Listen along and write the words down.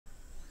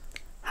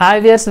Hi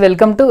viewers,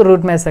 welcome to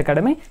root maths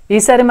academy.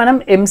 ఈసారి మనం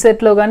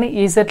ఎంసెట్లో కానీ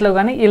ఈసెట్లో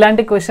కానీ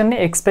ఇలాంటి క్వశ్చన్ని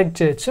ఎక్స్పెక్ట్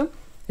చేయొచ్చు.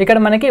 ఇక్కడ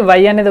మనకి y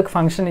అనేది ఒక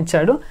ఫంక్షన్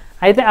ఇచ్చాడు.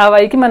 అయితే ఆ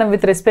yకి మనం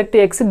with respect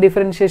to x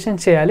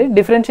differentiation చేయాలి.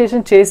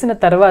 డిఫరెన్షియేషన్ చేసిన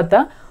తర్వాత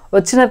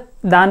వచ్చిన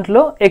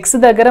దాంట్లో x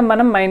దగ్గర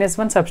మనం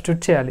 -1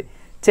 సబ్స్టిట్యూట్ చేయాలి.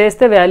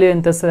 చేస్తే వాల్యూ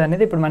ఎంత వస్తుంది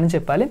అనేది ఇప్పుడు మనం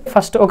చెప్పాలి.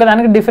 ఫస్ట్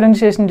ఒకదానికి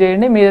డిఫరెన్షియేషన్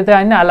చేయండి, మిగతా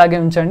అన్ని అలాగే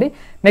ఉంచండి.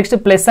 నెక్స్ట్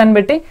ప్లస్ అని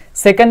పెట్టి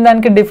సెకండ్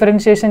దానికి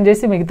డిఫరెన్షియేషన్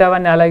చేసి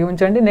మిగతావన్నీ అలాగే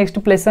ఉంచండి. నెక్స్ట్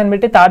ప్లస్ అని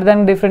పెట్టి థర్డ్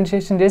దానికి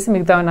డిఫరెన్షియేషన్ చేసి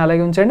మిగతావన్నీ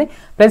అలాగే ఉంచండి.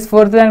 ప్లస్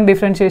ఫోర్త్ దానికి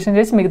డిఫరెన్షియేషన్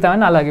చేసి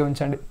మిగతావన్నీ అలాగే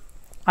ఉంచండి.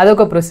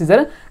 అదొక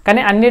ప్రొసీజర్.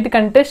 కానీ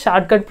అన్నిటికంటే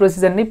షార్ట్ కట్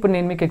ప్రొసీజర్ని ఇప్పుడు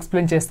నేను మీకు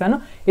ఎక్స్ప్లెయిన్ చేస్తాను.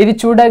 ఇది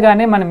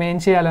చూడగానే మనం ఏం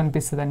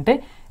చేయాలనిపిస్తుంది అంటే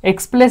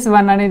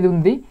x+1 అనేది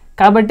ఉంది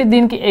కాబట్టి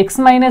దీనికి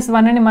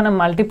x-1 అని మనం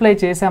మల్టిప్లై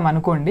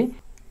చేసామనుకోండి,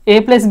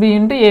 a+b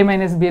ఇంటూ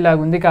a-b లాగా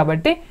ఉంది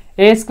కాబట్టి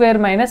a²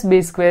 -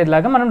 b²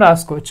 లాగా మనం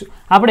రాసుకోవచ్చు.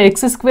 అప్పుడు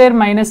x²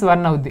 -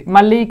 1 అవుద్ది.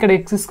 మళ్ళీ ఇక్కడ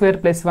x²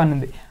 + 1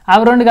 ఉంది.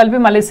 అవి రెండు కలిపి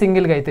మళ్ళీ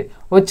సింగిల్గా అయితే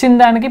వచ్చిన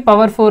దానికి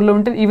పవర్ 4లో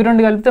ఉంటుంది. ఇవి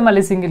రెండు కలిపితే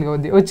మళ్ళీ సింగిల్గా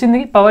అవుద్ది.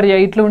 వచ్చింది పవర్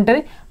 8లో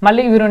ఉంటుంది.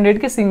 మళ్ళీ ఇవి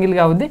రెండింటికి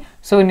సింగిల్గా అవుద్ది.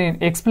 సో నేను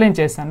ఎక్స్ప్లెయిన్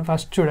చేస్తాను.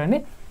 ఫస్ట్ చూడండి,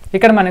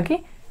 ఇక్కడ మనకి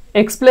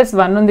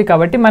x+1 ఉంది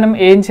కాబట్టి మనం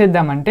ఏం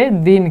చేద్దామంటే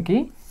దీనికి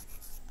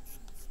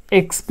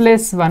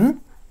x+1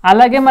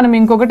 అలాగే మనం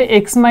ఇంకొకటి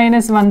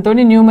x-1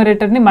 తోని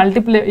న్యూమరేటర్ని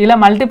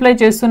మల్టిప్లై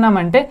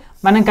చేస్తున్నామంటే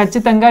మనం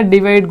ఖచ్చితంగా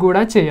డివైడ్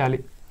కూడా చేయాలి.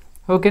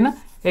 ఓకేనా,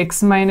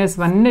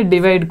 x-1ని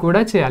డివైడ్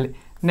కూడా చేయాలి.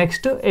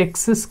 నెక్స్ట్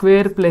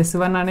x² +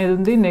 1 అనేది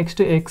ఉంది.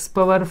 నెక్స్ట్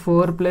x⁴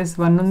 +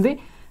 1 ఉంది.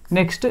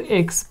 నెక్స్ట్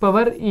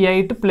x⁸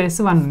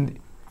 + 1 ఉంది.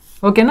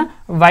 ఓకేనా,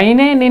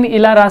 వైనే నేను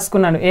ఇలా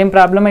రాసుకున్నాను, ఏం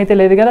ప్రాబ్లం అయితే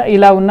లేదు కదా.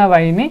 ఇలా ఉన్న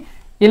వైని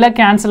ఇలా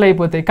క్యాన్సిల్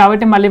అయిపోతాయి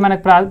కాబట్టి మళ్ళీ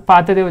మనకు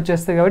పాతదే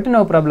వచ్చేస్తాయి కాబట్టి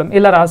నో ప్రాబ్లం,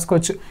 ఇలా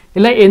రాసుకోవచ్చు.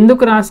 ఇలా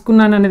ఎందుకు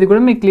రాసుకున్నాను అనేది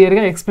కూడా మీకు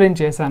క్లియర్గా ఎక్స్ప్లెయిన్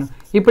చేశాను.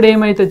 ఇప్పుడు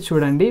ఏమైతుంది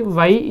చూడండి,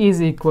 y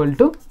ఈజ్ ఈక్వల్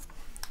టు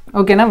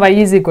ఓకేనా, y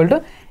is equal to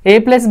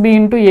a+b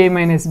into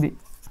a-b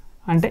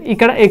అంటే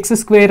ఇక్కడ x²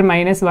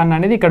 - 1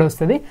 అనేది ఇక్కడ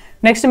వస్తుంది.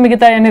 నెక్స్ట్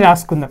మిగతా అన్ని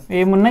రాసుకుందాం.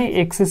 ఏమున్నాయి,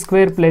 x²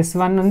 +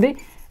 1 ఉంది,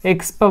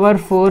 x⁴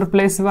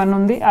 + 1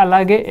 ఉంది,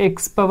 అలాగే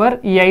x⁸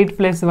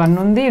 + 1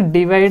 ఉంది.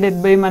 డివైడెడ్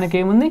బై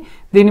మనకేముంది,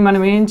 దీన్ని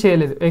మనం ఏం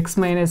చేయలేదు,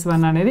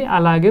 x-1 అనేది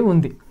అలాగే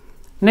ఉంది.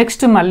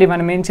 నెక్స్ట్ మళ్ళీ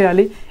మనం ఏం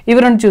చేయాలి, ఇవి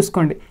రెండు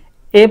చూసుకోండి.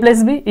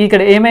 a+b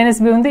ఇక్కడ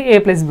a-b ఉంది,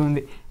 a+b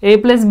ఉంది.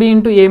 a+b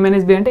ఇంటూ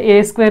a-b అంటే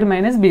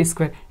a² -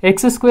 b².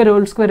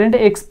 x² అంటే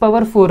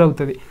x⁴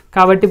 అవుతుంది.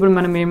 కాబట్టి ఇప్పుడు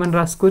మనం ఏమని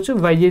రాసుకోవచ్చు,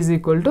 y ఈజ్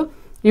ఈక్వల్ టు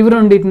ఇవి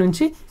రెండింటి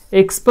నుంచి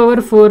x⁴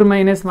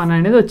 - 1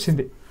 అనేది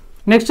వచ్చింది.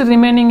 నెక్స్ట్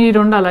రిమైనింగ్ ఈ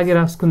రెండు అలాగే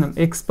రాసుకుందాం.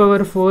 x⁴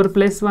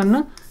 +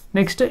 1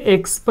 next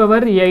x⁸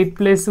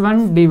 + 1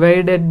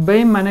 divided by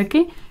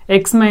మనకి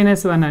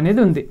x-1 అనేది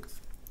ఉంది.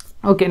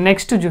 ఓకే,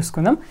 నెక్స్ట్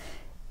చూసుకుందాం.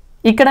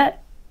 ఇక్కడ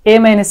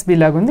a-b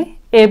లాగా ఉంది,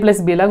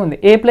 a+b లాగా ఉంది.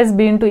 a+b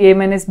ఇంటూ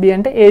a-b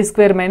అంటే a² -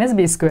 b²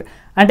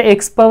 అంటే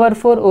x⁴²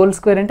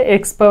 అంటే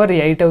x⁸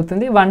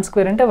 అవుతుంది.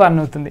 1² అంటే 1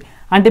 అవుతుంది.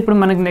 అంటే ఇప్పుడు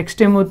మనకు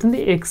నెక్స్ట్ ఏమవుతుంది,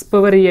 x⁸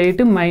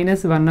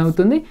 - 1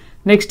 అవుతుంది.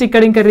 నెక్స్ట్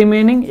ఇక్కడ ఇంకా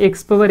రిమైనింగ్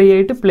x⁸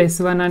 +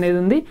 1 అనేది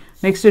ఉంది.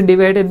 Next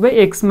divided by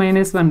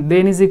x-1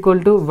 then is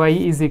equal to y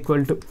is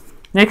equal to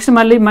next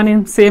మళ్ళీ మనం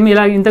సేమ్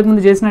ఇలా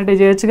ఇంతకుముందు చేసినట్టే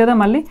చేయొచ్చు కదా.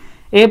 మళ్ళీ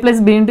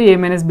a+b ఇంటూ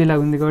a-b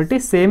లాగా ఉంది కాబట్టి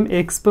సేమ్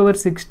x⁴ -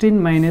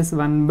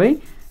 1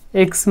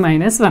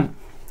 x-1.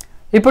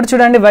 ఇప్పుడు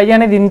చూడండి, y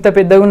అనేది ఇంత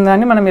పెద్దగా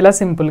ఉందని మనం ఇలా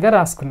సింపుల్గా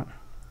రాసుకున్నాం.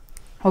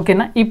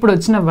 ఓకేనా, ఇప్పుడు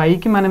వచ్చిన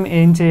yకి మనం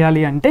ఏం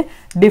చేయాలి అంటే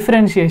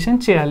డిఫరెన్షియేషన్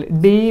చేయాలి.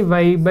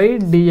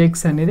 dy/dx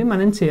అనేది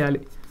మనం చేయాలి.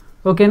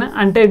 ఓకేనా,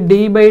 అంటే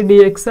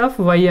d/dx ఆఫ్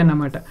y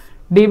అన్నమాట.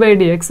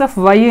 d/dx ఆఫ్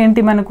y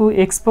ఏంటి మనకు,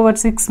 x⁴ -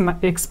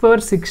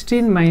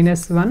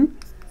 1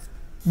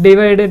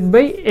 డివైడెడ్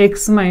బై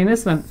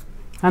x-1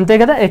 అంతే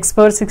కదా. x⁴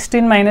 -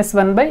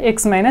 1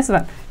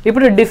 x-1.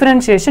 ఇప్పుడు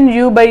డిఫరెన్షియేషన్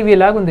u/v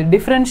లాగా ఉంది.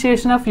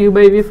 డిఫరెన్షియేషన్ ఆఫ్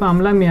u/v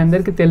ఫార్ములా మీ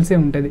అందరికీ తెలిసే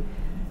ఉంటుంది.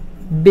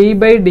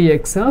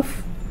 d/dx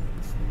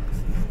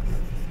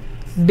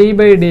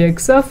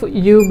ఆఫ్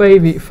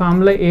u/v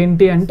ఫార్ములా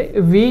ఏంటి అంటే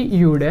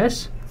vu'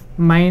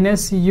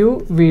 minus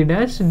uv'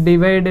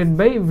 divided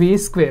by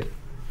v².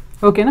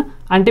 ఓకేనా,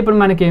 అంటే ఇప్పుడు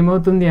మనకి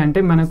ఏమవుతుంది అంటే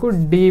మనకు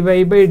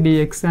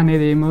dy/dx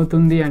అనేది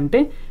ఏమవుతుంది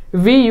అంటే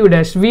vu'.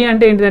 v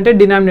అంటే ఏంటిదంటే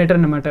డినామినేటర్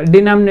అనమాట.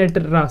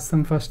 డినామినేటర్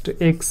రాస్తాం ఫస్ట్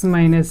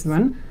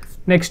x-1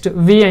 నెక్స్ట్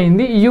v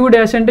అయింది. u'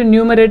 అంటే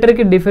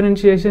న్యూమరేటర్కి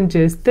డిఫరెన్షియేషన్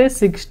చేస్తే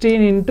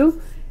 16 ఇంటూ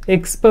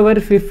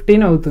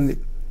x⁻15 అవుతుంది.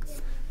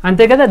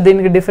 అంతే కదా,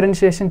 దీనికి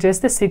డిఫరెన్షియేషన్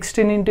చేస్తే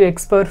 16 ఇంటూ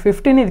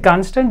x⁻15 ఇది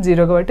కాన్స్టెంట్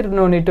 0 కాబట్టి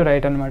నో నీడ్ టు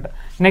రైట్ అనమాట.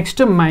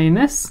 నెక్స్ట్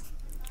మైనస్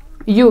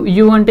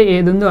u అంటే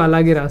ఏది ఉందో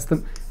అలాగే రాస్తాం,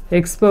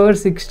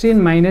 x⁻16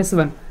 -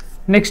 1.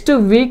 నెక్స్ట్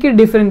vకి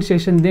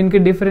డిఫరెన్షియేషన్, దీనికి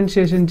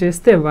డిఫరెన్షియేషన్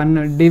చేస్తే 1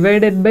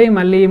 డివైడెడ్ బై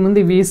మళ్ళీ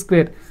ఏముంది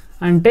v²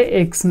 అంటే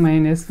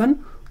x-1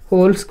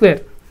 హోల్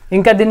స్క్వేర్.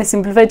 ఇంకా దీన్ని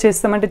సింప్లిఫై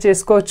చేస్తామంటే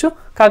చేసుకోవచ్చు,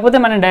 కాకపోతే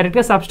మనం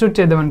డైరెక్ట్గా సబ్స్టిట్యూట్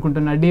చేద్దాం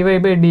అనుకుంటున్నా.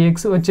 dy/dx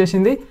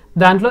వచ్చేసింది,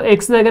 దాంట్లో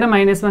x దగ్గర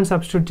 -1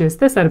 సబ్స్టిట్యూట్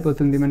చేస్తే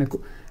సరిపోతుంది మనకు.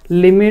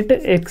 లిమిట్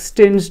x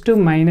 →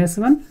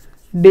 -1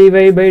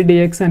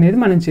 dy/dx అనేది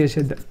మనం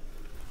చేసేద్దాం.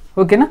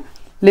 ఓకేనా,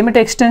 లిమిట్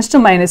x →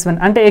 -1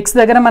 అంటే x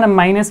దగ్గర మనం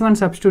 -1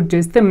 సబ్స్టిట్యూట్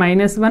చేస్తే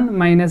 -1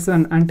 -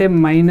 1 అంటే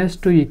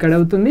 -2 ఇక్కడ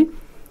అవుతుంది.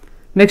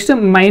 నెక్స్ట్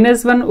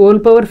 -1 హోల్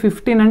పవర్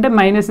 15 అంటే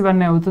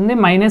 -1 అవుతుంది.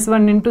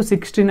 -1 ×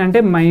 16 అంటే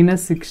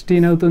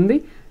 -16 అవుతుంది.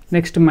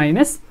 నెక్స్ట్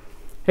మైనస్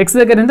ఎక్స్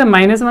దగ్గర ఎంత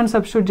 -1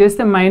 సబ్స్టిట్యూట్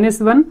చేస్తే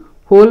 -1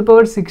 హోల్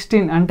పవర్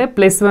 16 అంటే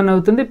 +1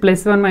 అవుతుంది.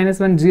 +1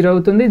 -1 0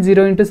 అవుతుంది.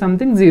 0 ×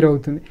 సంథింగ్ 0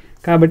 అవుతుంది.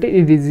 కాబట్టి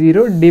ఇది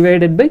 0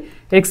 డివైడెడ్ బై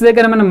ఎక్స్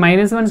దగ్గర మనం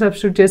 -1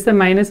 సబ్స్టిట్యూట్ చేస్తే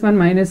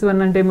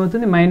 -1 అంటే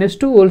ఏమవుతుంది,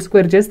 -2 హోల్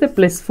స్క్వేర్ చేస్తే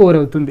 +4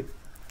 అవుతుంది.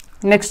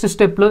 నెక్స్ట్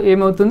స్టెప్లో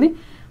ఏమవుతుంది,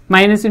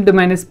 మైనస్ ఇంటూ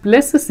మైనస్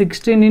ప్లస్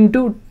 16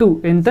 × 2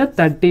 ఎంత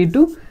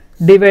 32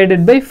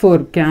 డివైడెడ్ బై 4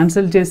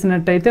 క్యాన్సిల్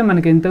చేసినట్టయితే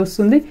మనకి ఎంత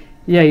వస్తుంది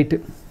 8.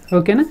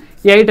 ఓకేనా,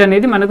 8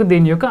 అనేది మనకు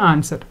దీని యొక్క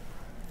ఆన్సర్.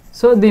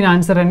 సో దీని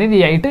ఆన్సర్ అనేది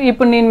 8.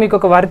 ఇప్పుడు నేను మీకు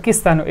ఒక వర్క్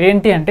ఇస్తాను,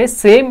 ఏంటి అంటే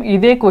సేమ్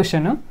ఇదే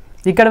క్వశ్చన్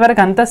ఇక్కడ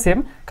వరకు అంతా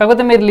సేమ్,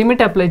 కాకపోతే మీరు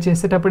లిమిట్ అప్లై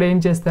చేసేటప్పుడు ఏం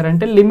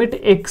చేస్తారంటే లిమిట్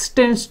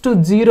ఎక్స్టెండ్స్ టు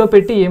 0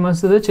 పెట్టి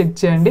ఏమొస్తుందో చెక్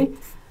చేయండి.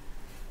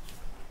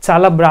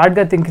 చాలా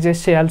బ్రాడ్గా థింక్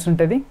చేసి చేయాల్సి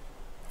ఉంటుంది.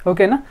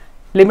 ఓకేనా,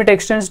 లిమిట్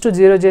ఎక్స్టెండ్స్ టు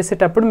 0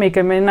 చేసేటప్పుడు మీకు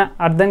ఏమైనా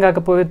అర్థం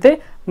కాకపోతే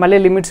మళ్ళీ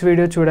లిమిట్స్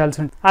వీడియో చూడాల్సి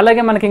ఉంటుంది.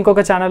 అలాగే మనకి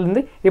ఇంకొక ఛానల్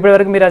ఉంది,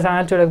 ఇప్పటివరకు మీరు ఆ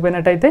ఛానల్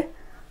చూడకపోయినట్టయితే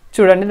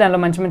చూడండి,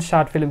 దానిలో మంచి మంచి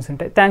షార్ట్ ఫిల్మ్స్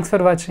ఉంటాయి. Thanks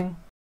for watching.